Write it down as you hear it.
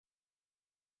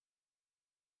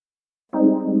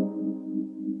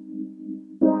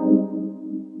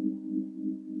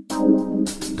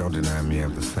Don't deny me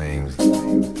of the things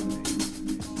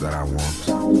that I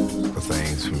want, the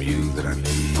things from you that I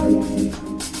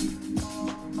need.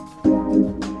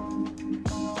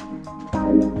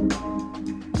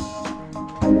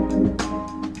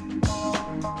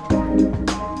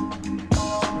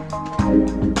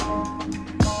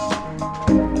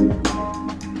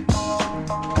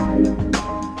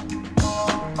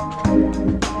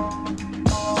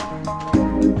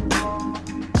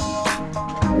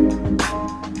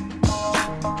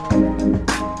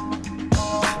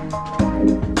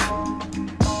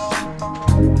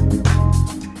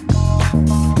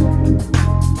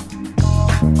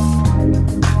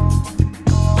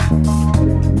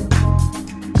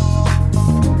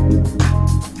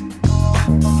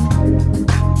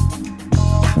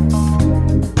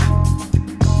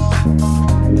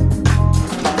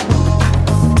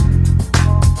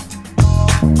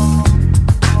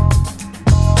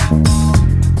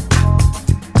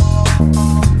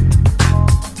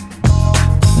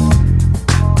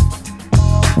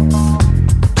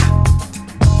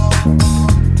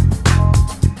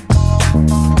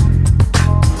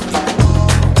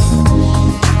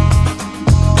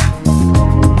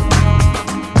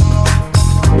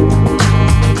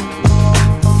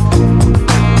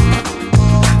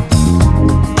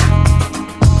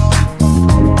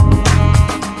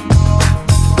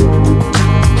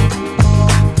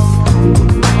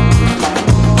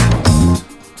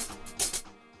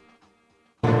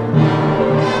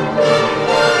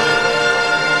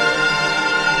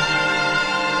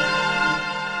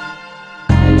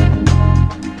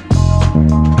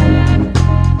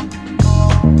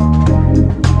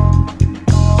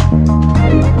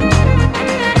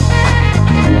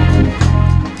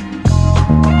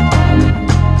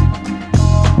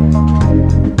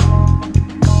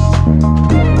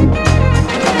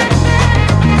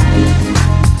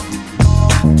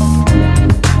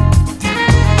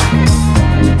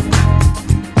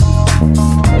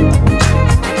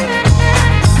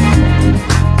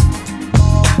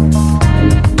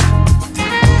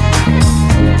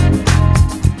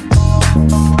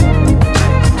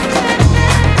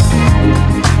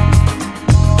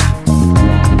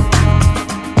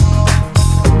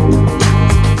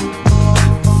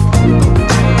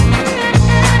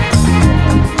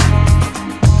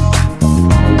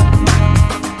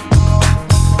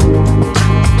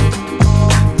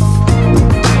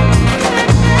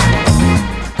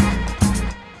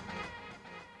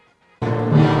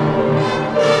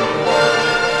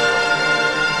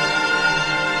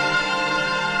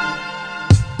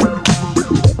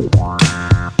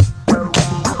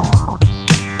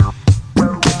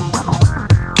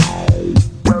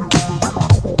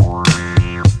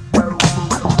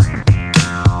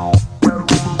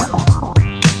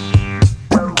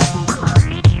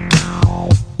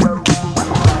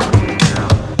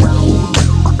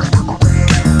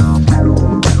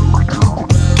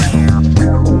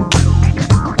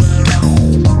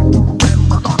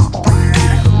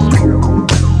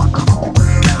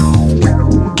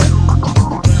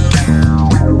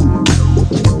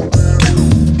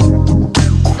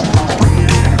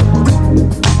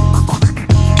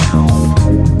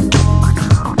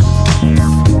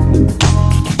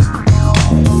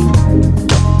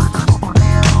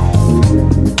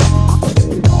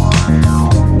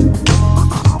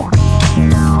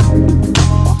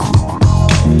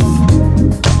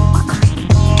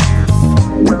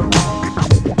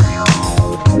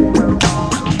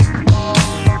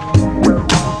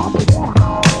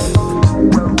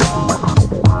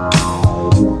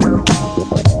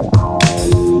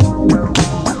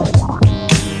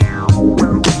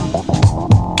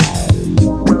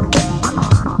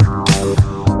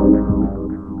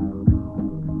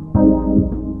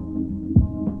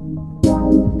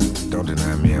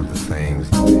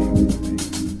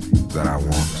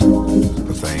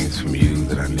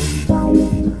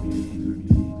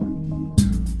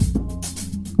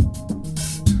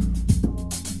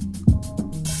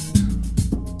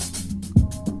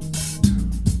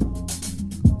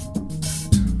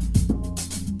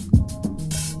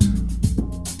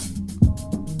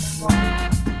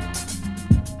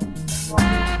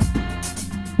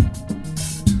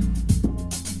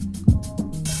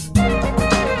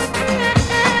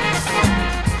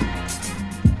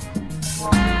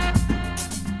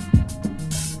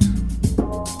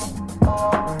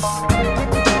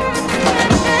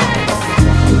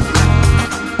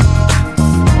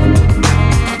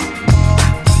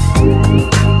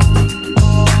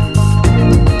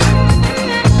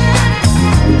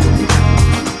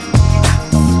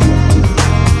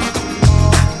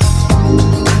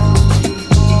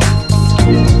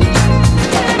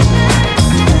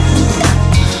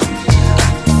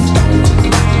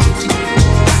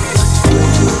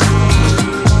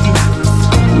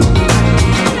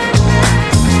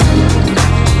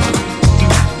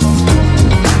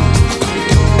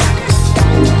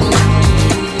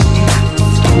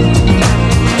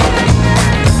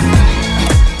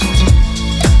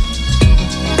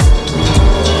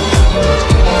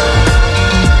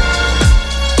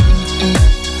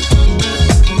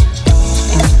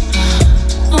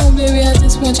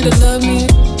 you to love me.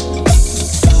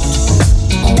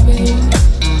 Oh, baby.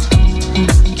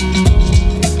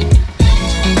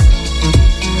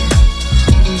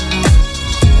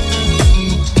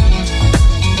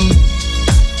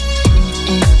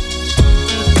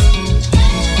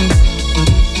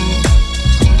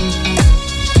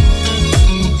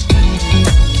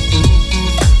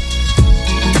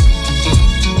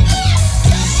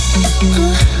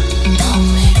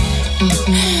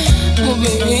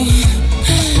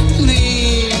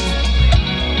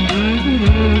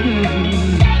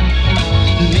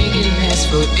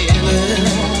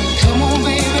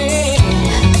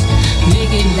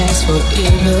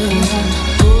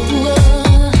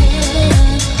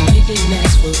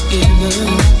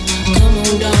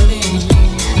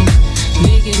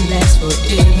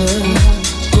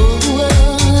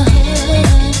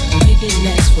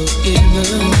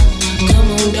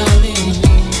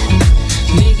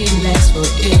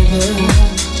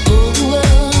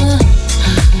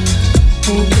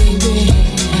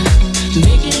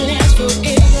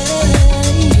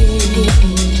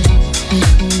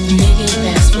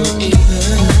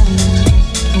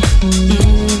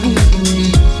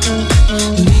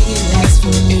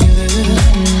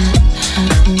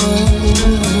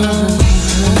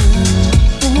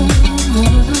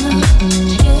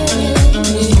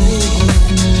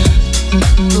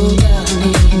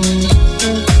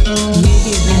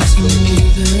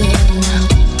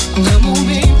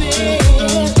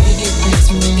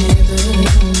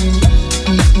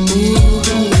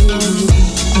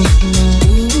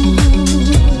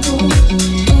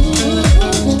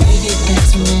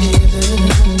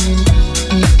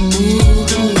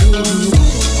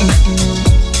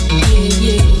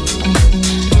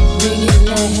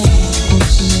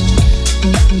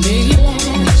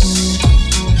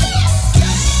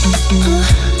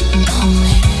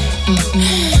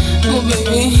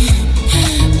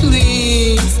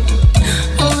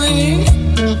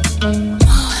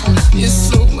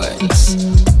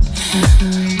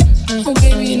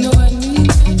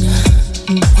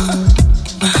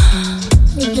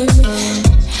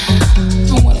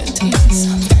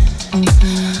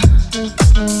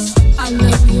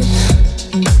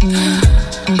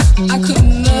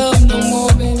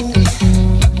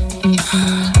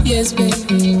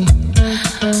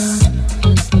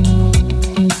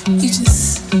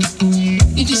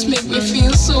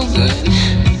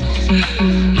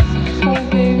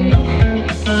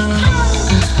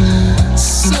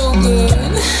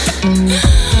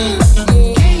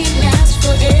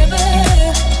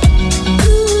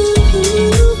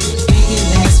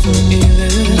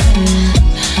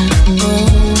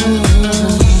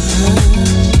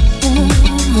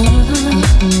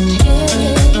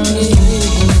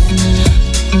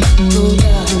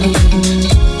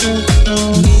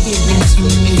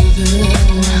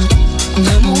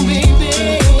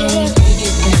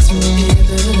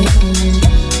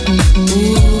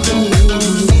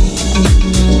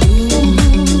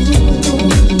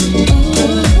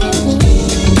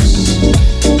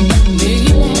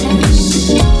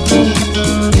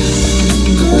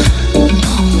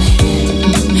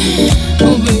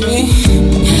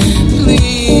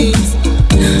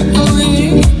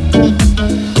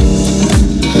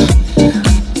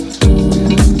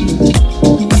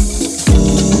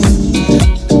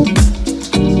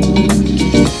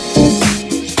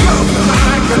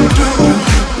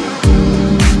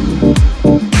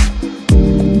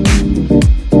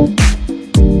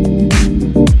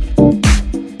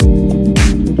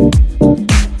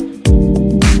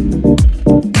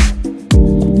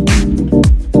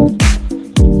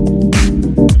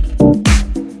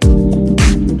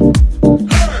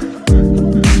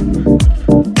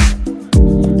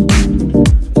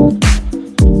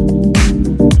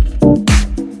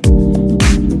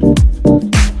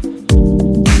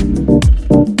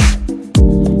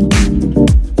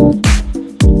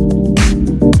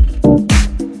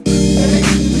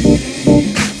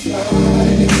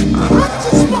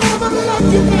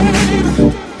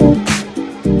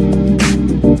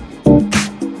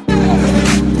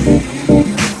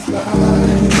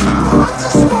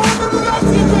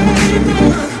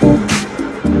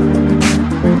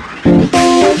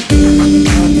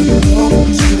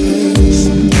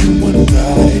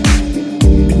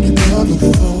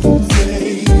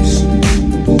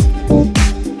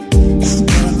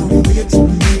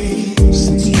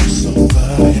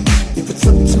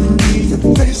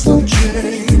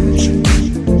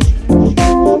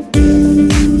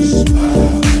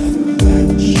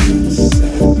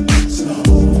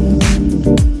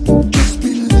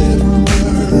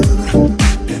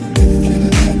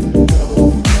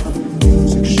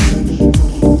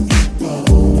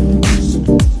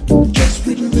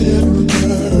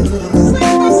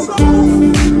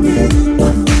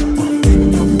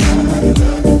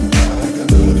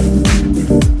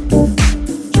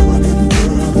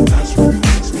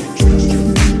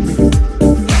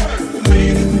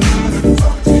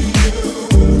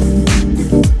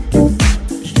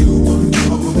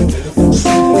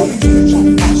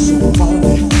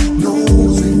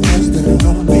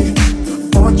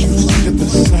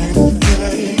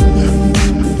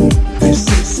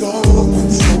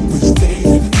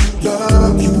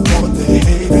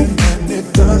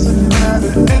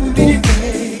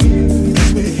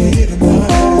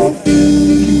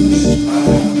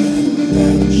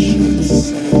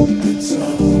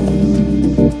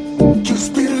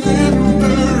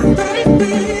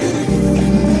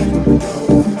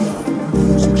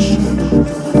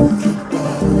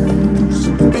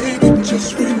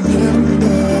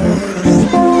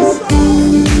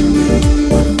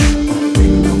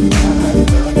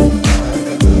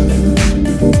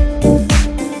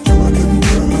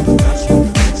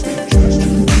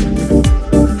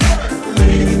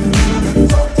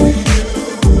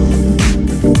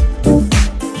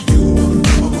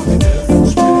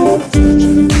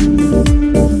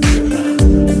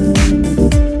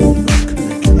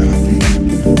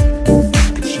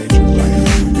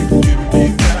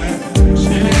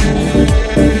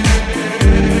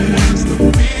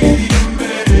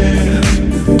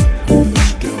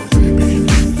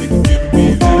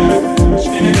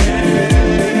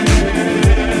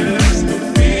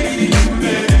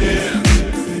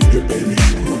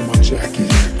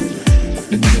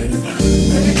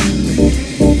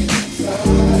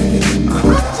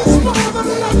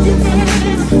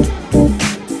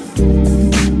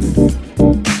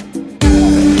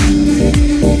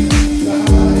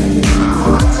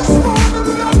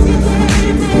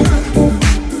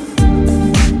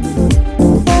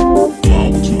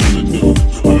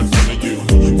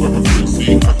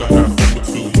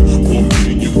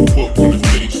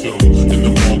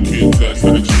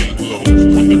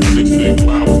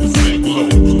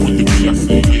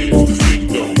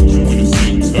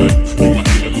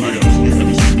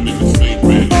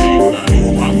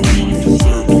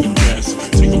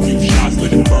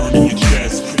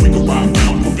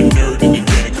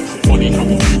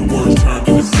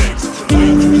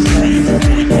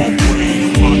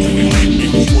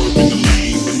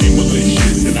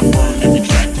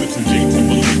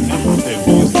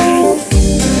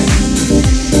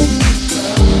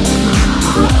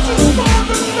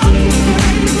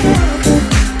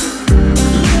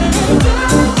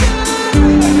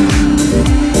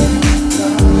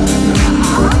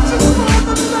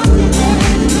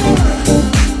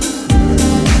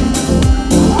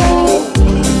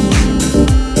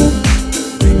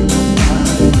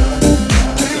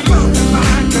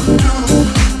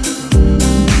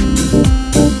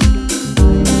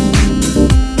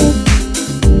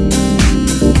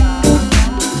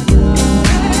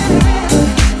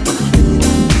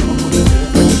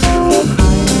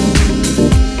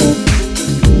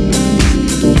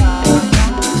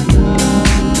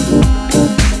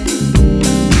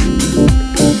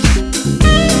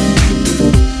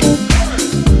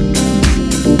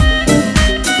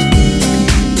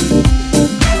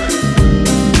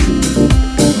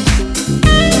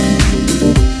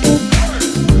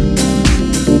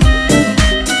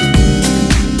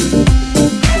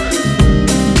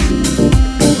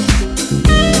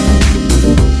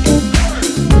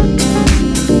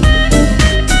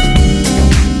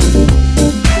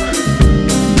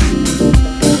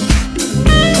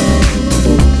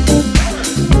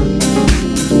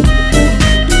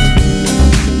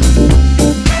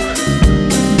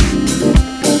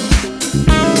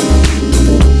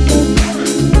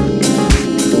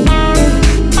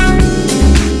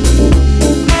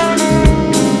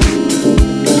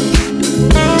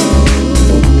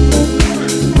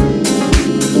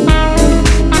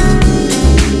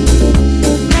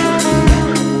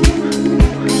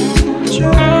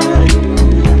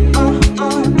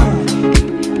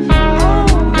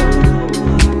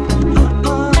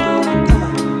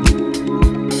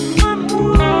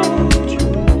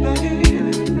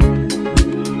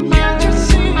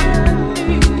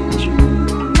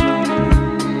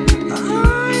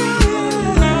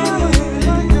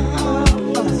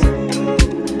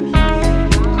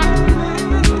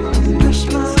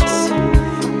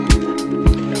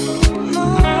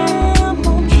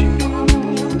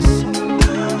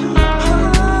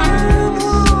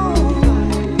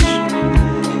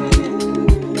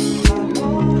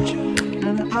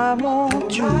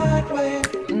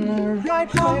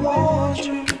 I want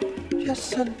you.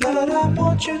 Yes, but I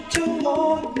want you to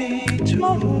want me to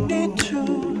want me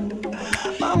too.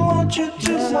 I want you to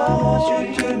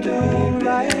do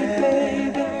right,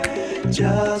 baby,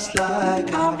 just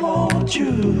like I want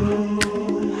you.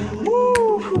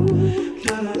 Woo.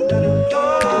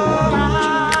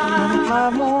 I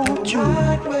want you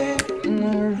right way,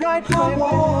 right. I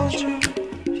want you.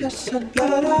 Yes,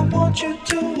 but I want you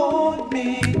to want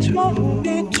me too. I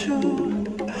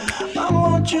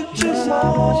want you to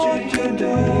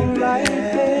do right,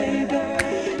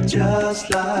 baby, just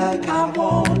like I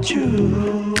want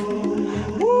you.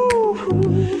 Woo.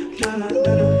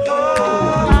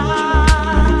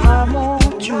 I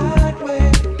want you right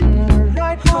way,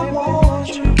 right. I want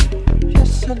you.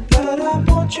 Yes, but I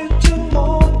want you to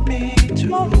want me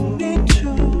too. I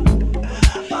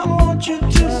want you to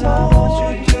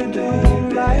do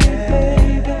right,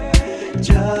 baby,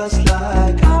 just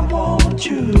like I want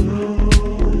you.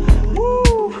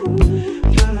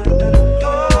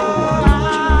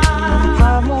 I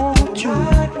want you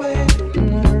right way,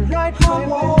 right. I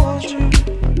want you.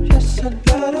 Yes,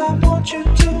 but I want you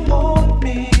to want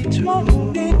me too.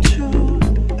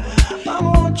 I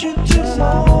want you to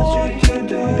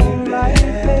do right,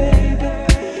 baby,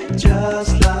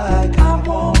 just like I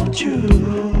want you.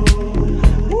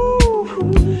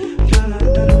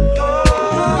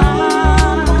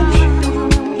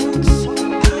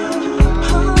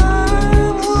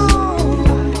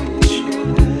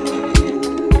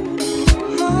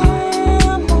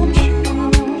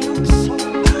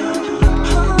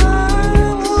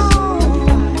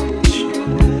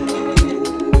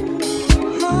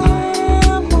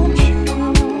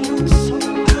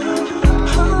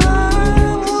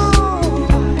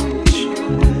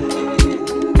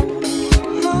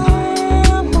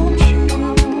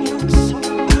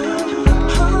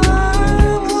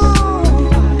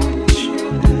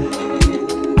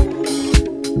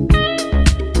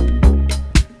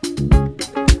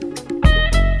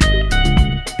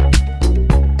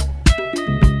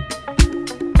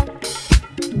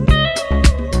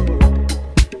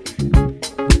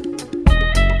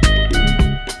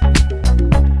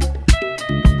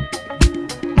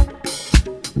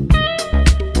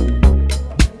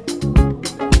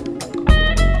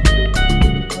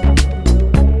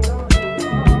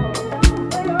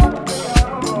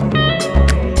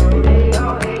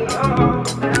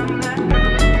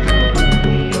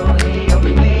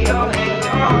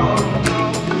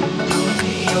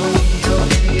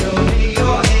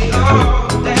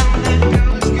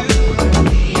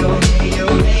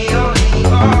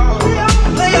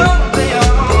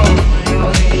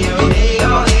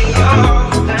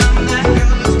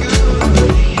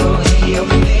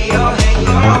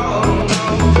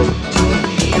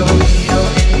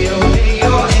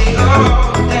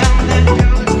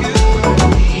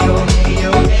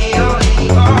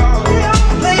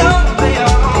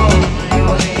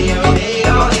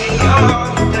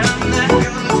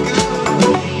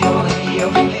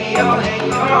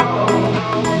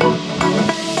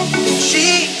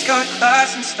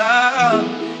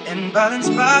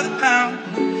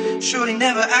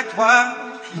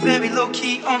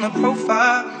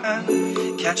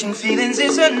 Catching feelings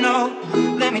is a no.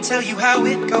 Let me tell you how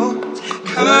it goes.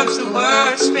 Curves the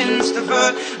word, spins the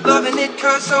verb. Loving it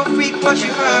cause so freak what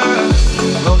you heard.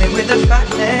 Rolling with the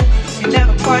fatness, you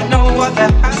never quite know what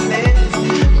that happens.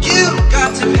 You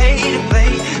got to pay to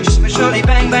play. Just make sure they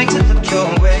bang bang to look your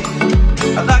way.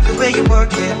 I like the way you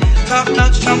work it. Tough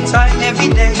nuts, trump tight every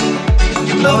day.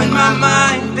 You're blowing my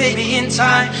mind, baby, in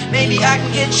time. Maybe I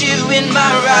can get you in my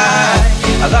ride.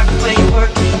 I like the way you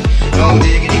work it. No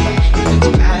diggity.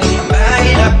 Bag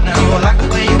it up now, I like the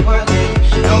way you work it.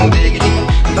 No diggity,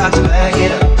 I'm about to bag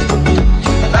it up. I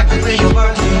like the way you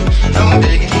work it. No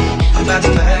diggity, I'm about to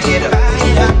bag it up. I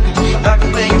like the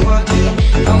way you work it.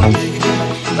 No diggity,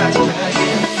 I'm about to bag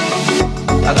it up.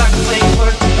 I like the way you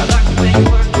work it. I like the way you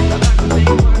work it. I like the way you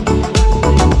work it.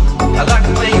 I like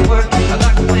the way you work it. I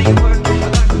like the way you work it. I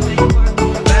like the way you work it.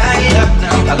 Bag it up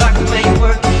now. I like the way you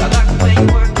work it. I like the way you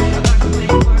work it. I like the way you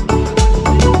work it.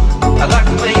 I like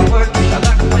the way you work it. I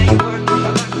like the way you work it.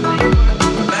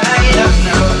 Bag it up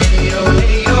now. Hey yo,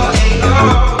 hey yo, hey yo.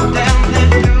 Damn, that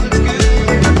feels good.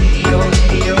 Hey yo,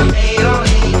 hey yo, hey yo,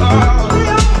 hey yo.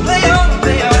 Play on,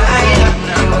 play on. Bag it up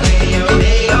now. Hey yo,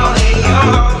 hey yo, hey yo.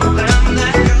 Damn,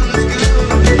 that feels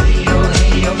good. Hey yo,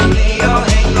 hey yo, hey yo,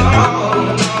 hey yo.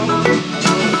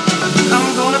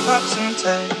 I'm gonna pop some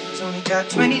tags. Only got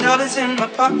 $20 in my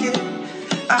pocket.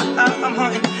 I'm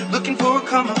hunting, looking for a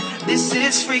come up. This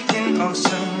is freaking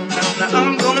awesome. Now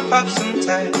I'm gonna pop some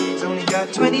tags. Only got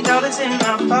 $20 in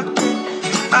my pocket.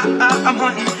 I'm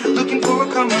hunting, looking for a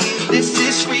come. This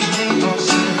is sweet and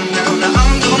awesome. Now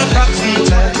I'm gonna pop some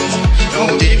tags.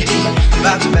 No diggity,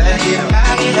 about to bag it up.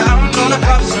 I'm gonna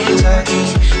pop some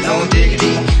tags. No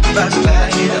diggity, about to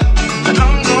bag it up.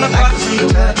 I'm gonna pop some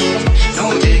tags.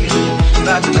 No diggity,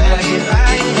 about to bag it up.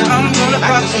 I'm gonna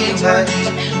pop some tags.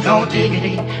 No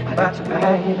diggity, about to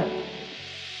bag it up.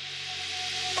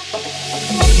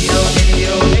 Hey yo, hey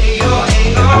yo, hey yo,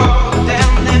 hey yo,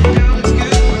 damn that girl is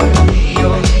good. Hey yo,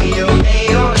 hey yo, hey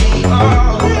yo, hey yo,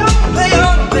 play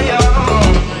on, play on.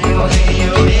 Hey yo, hey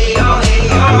yo, hey yo, hey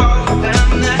yo,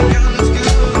 damn that girl is good.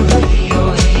 Hey yo,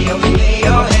 hey yo, hey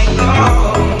yo, hey yo.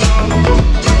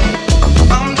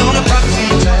 I'm gonna pop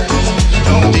some tags,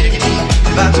 no diggity,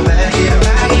 about to bag it up.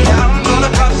 I'm gonna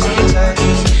pop some tags,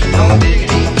 no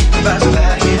diggity, about to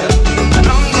bag it up.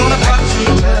 I'm gonna pop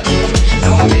some tags,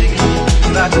 no diggity,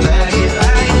 about to bag it up.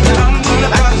 I'm gonna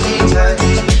pop some tags,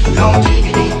 no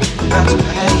diggity, about to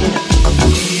bag it up.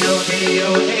 Hey yo, hey yo,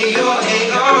 hey yo, hey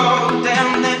yo,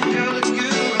 damn that girl looks good.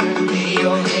 Hey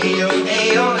yo, hey yo, hey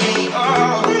yo, hey yo,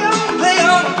 play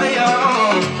on, play on.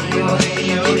 Hey yo, hey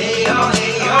yo, hey yo,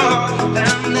 hey yo,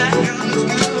 damn that girl looks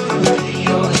good. Hey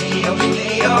yo, hey yo,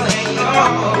 hey yo, hey yo.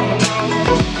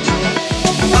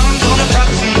 I'm gonna pop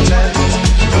some tags,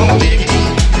 no diggity,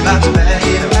 about to bag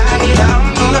it up. I'm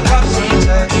gonna pop some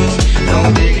tags, no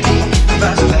diggity,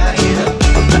 about to bag it up.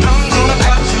 I'm gonna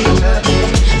pop some tags,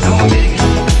 no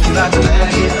diggity, about to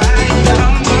bag it up.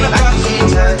 I'm gonna pop some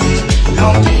tags, no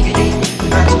diggity,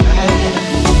 about to bag it up.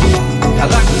 I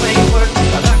like the way you work,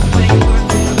 I like the way you work,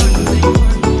 I like the way you work.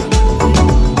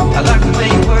 I like the way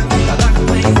you work, I like the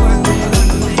way you work, I like the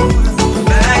way you work.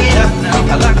 Bag it up now.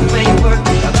 I like the way you work,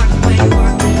 I like the way you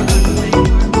work, I like the way you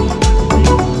work.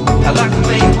 I like the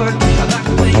way you work, I like the way you work, I like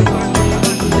the way you work.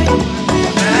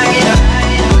 Bag it up.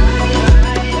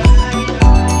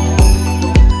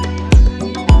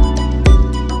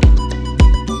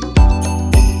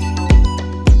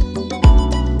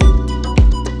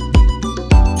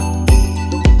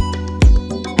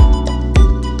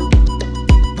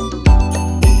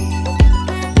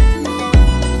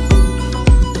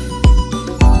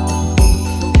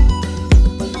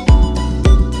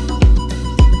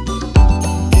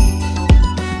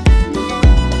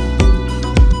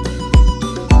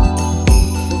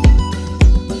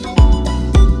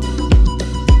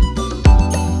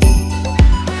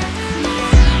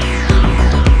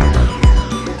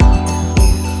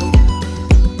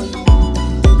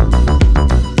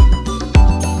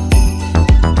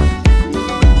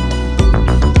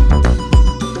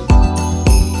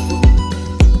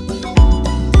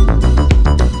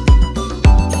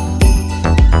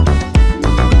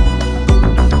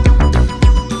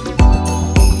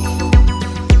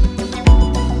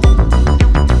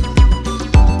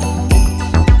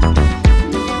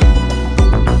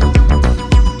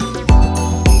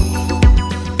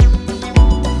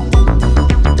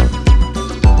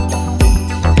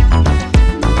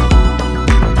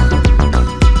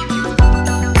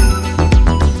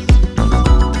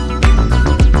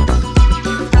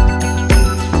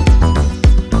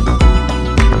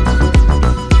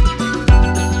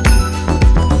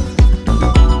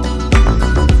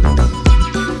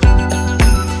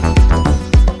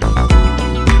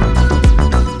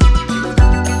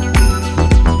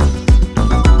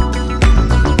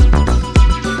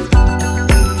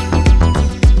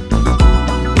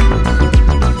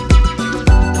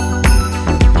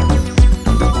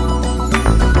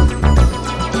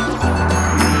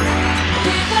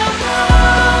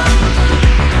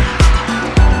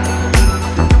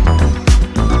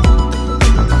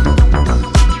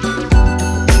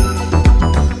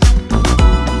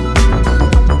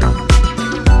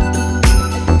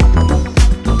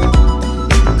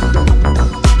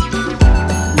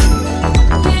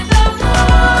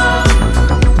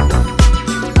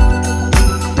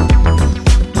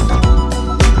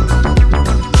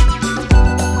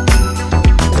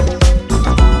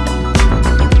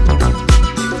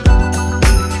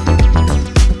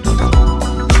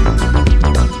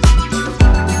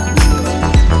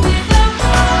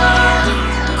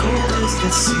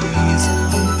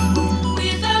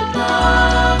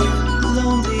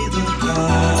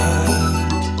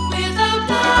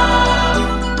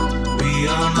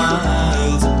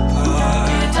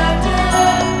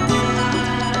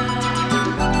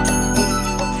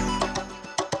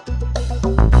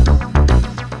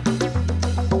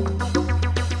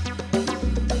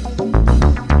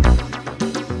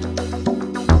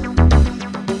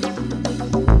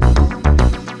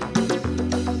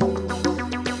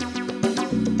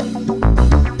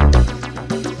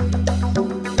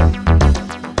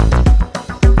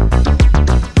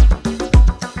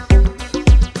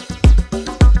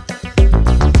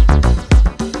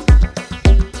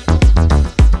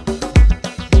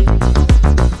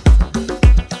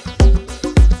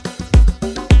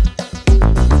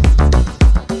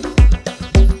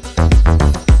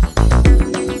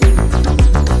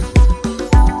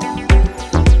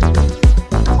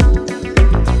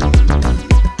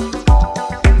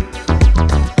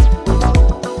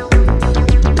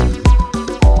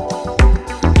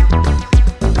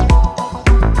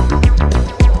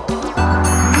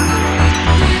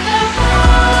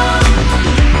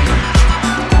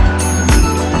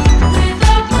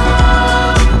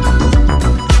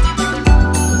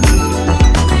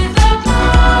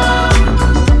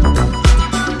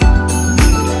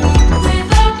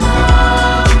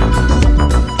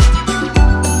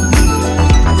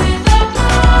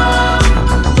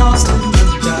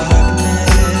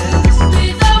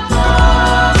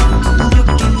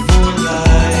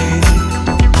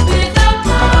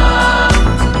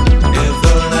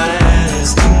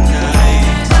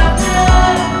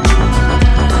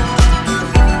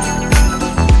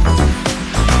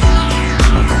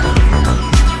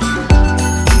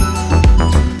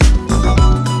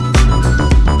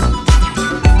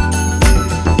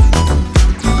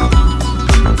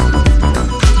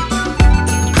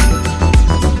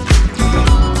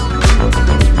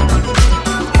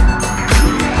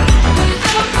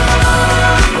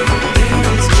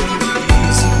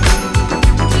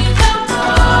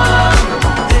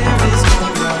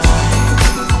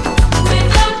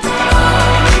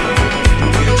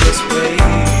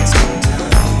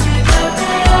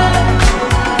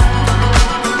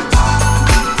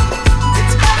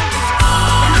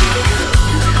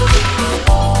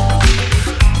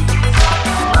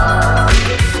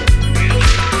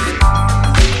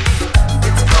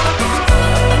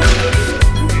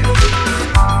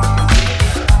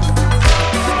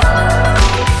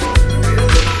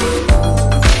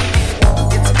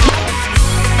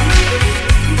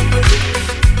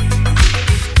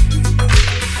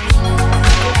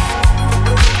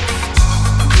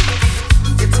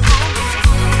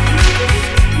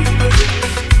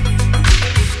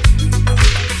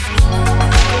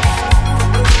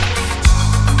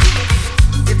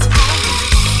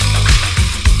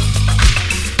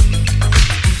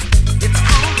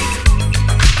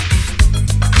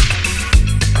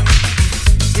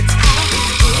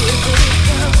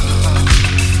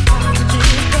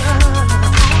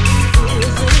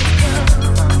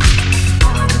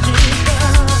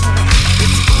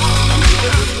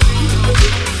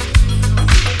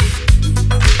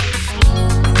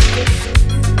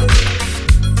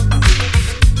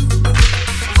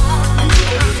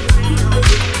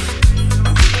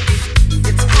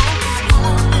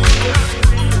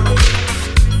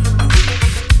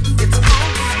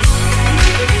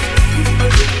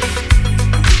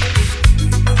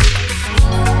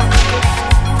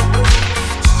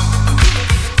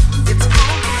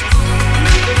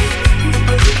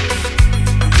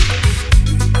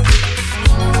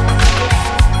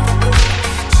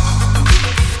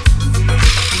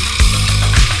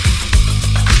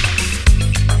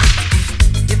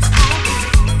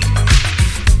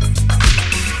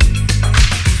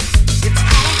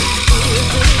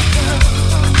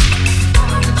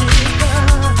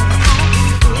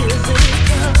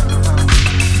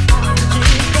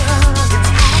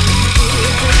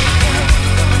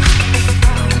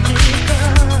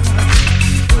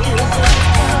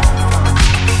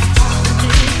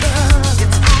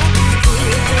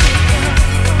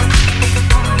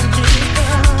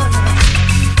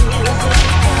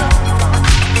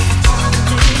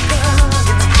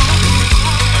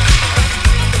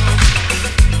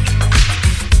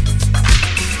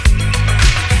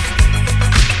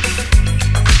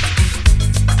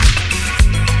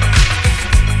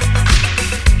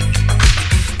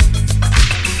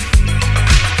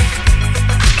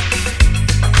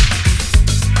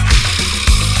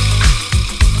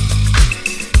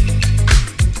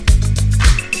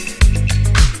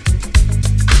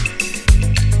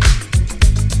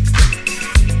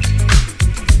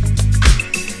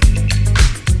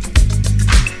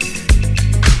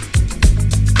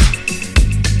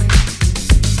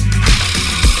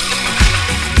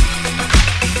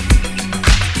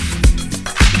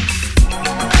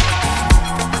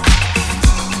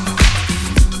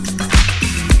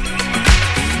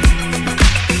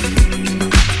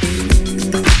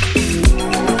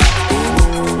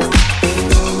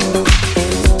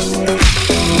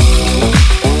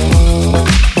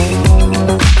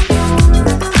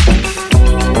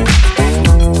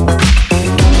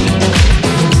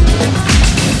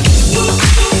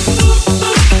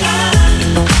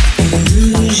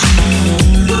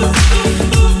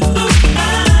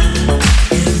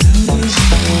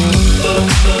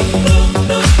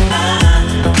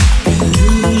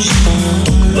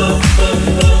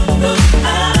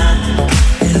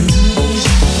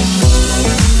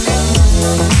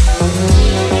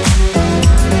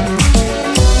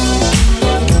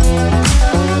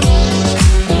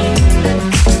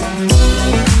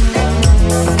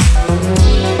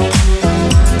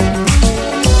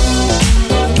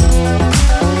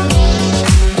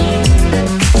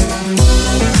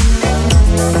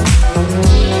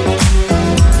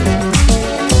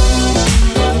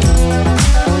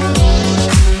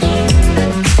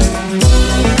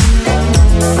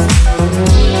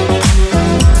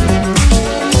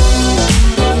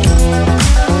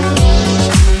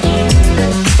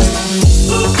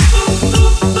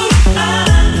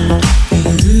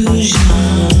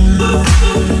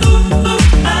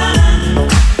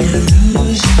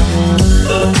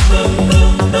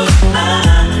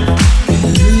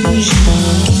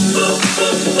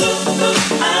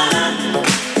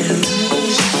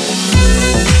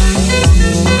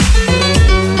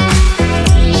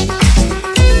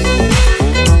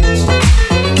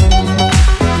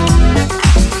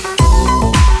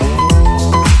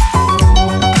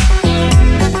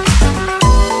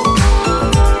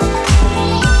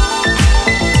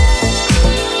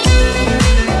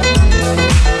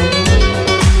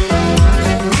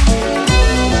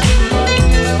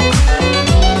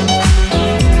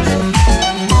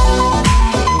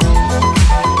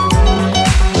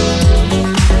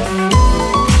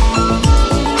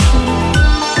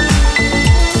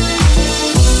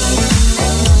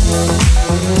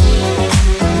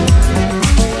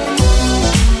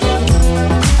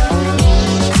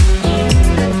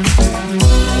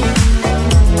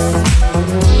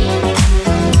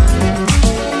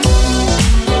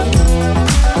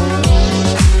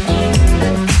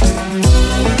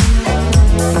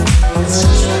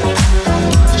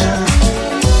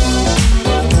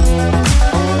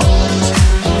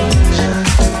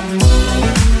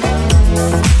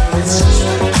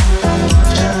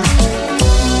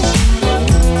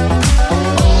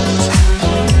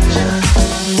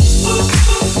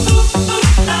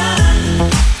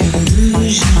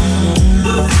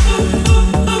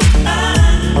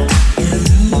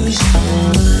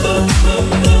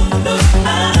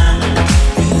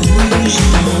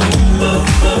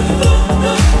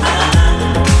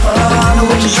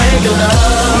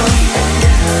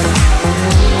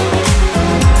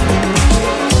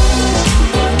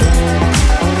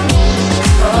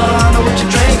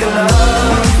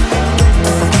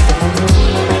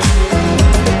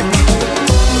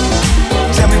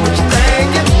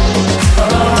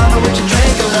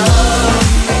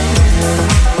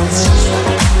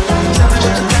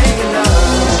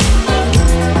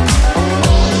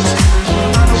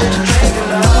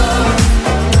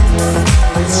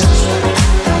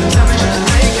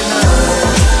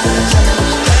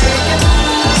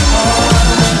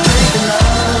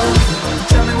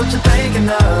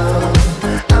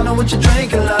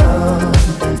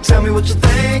 me what you're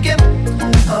thinking.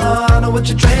 I know what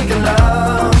you're drinking,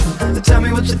 love. Tell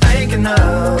me what you're thinking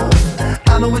of.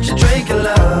 I know what you're drinking,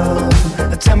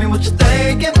 love. Tell me what you're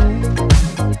thinking.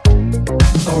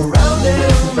 Around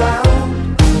and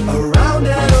around, around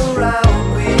and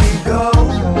around we go.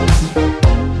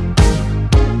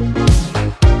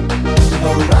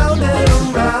 Around and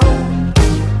around,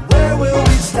 where will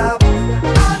we stop?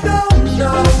 I don't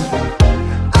know,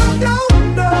 I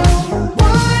don't know.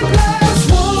 One glass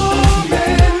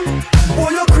woman,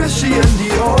 or your Christian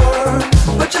Dior,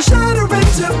 but you're shattering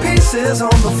to pieces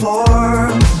on the floor.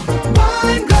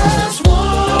 Wine glass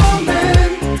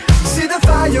woman, see the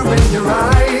fire in your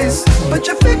eyes, but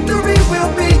your victory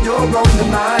will be your own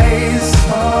demise.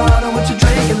 Oh, I know what you're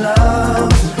drinking,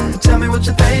 love. Tell me what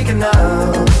you're thinking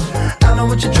of. I know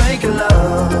what you're drinking,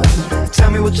 love.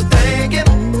 Tell me what you're thinking.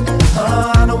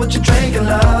 Oh, I know what you're drinking,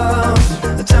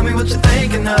 love. Tell me what you're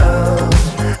thinking of.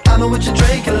 I know what you're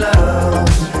drinking, love.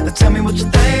 Tell me what you're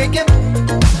thinking.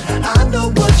 I know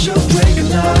what you're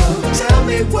drinking of. Tell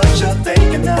me what you're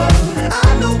thinking of.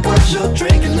 I know what you're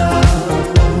drinking of.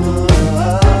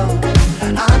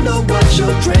 I know what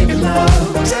you're drinking of.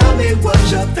 Tell me what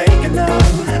you're thinking of.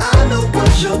 I know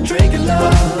what you're drinking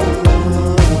of.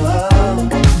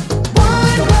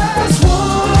 Wine glass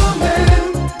woman,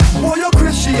 or your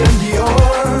Christian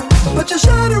Dior, but you're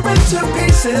shattering to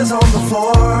pieces on the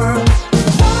floor.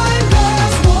 Wine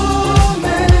glass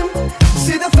woman,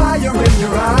 see the fire in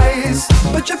your eyes,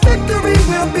 but your victory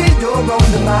will be your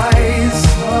own demise.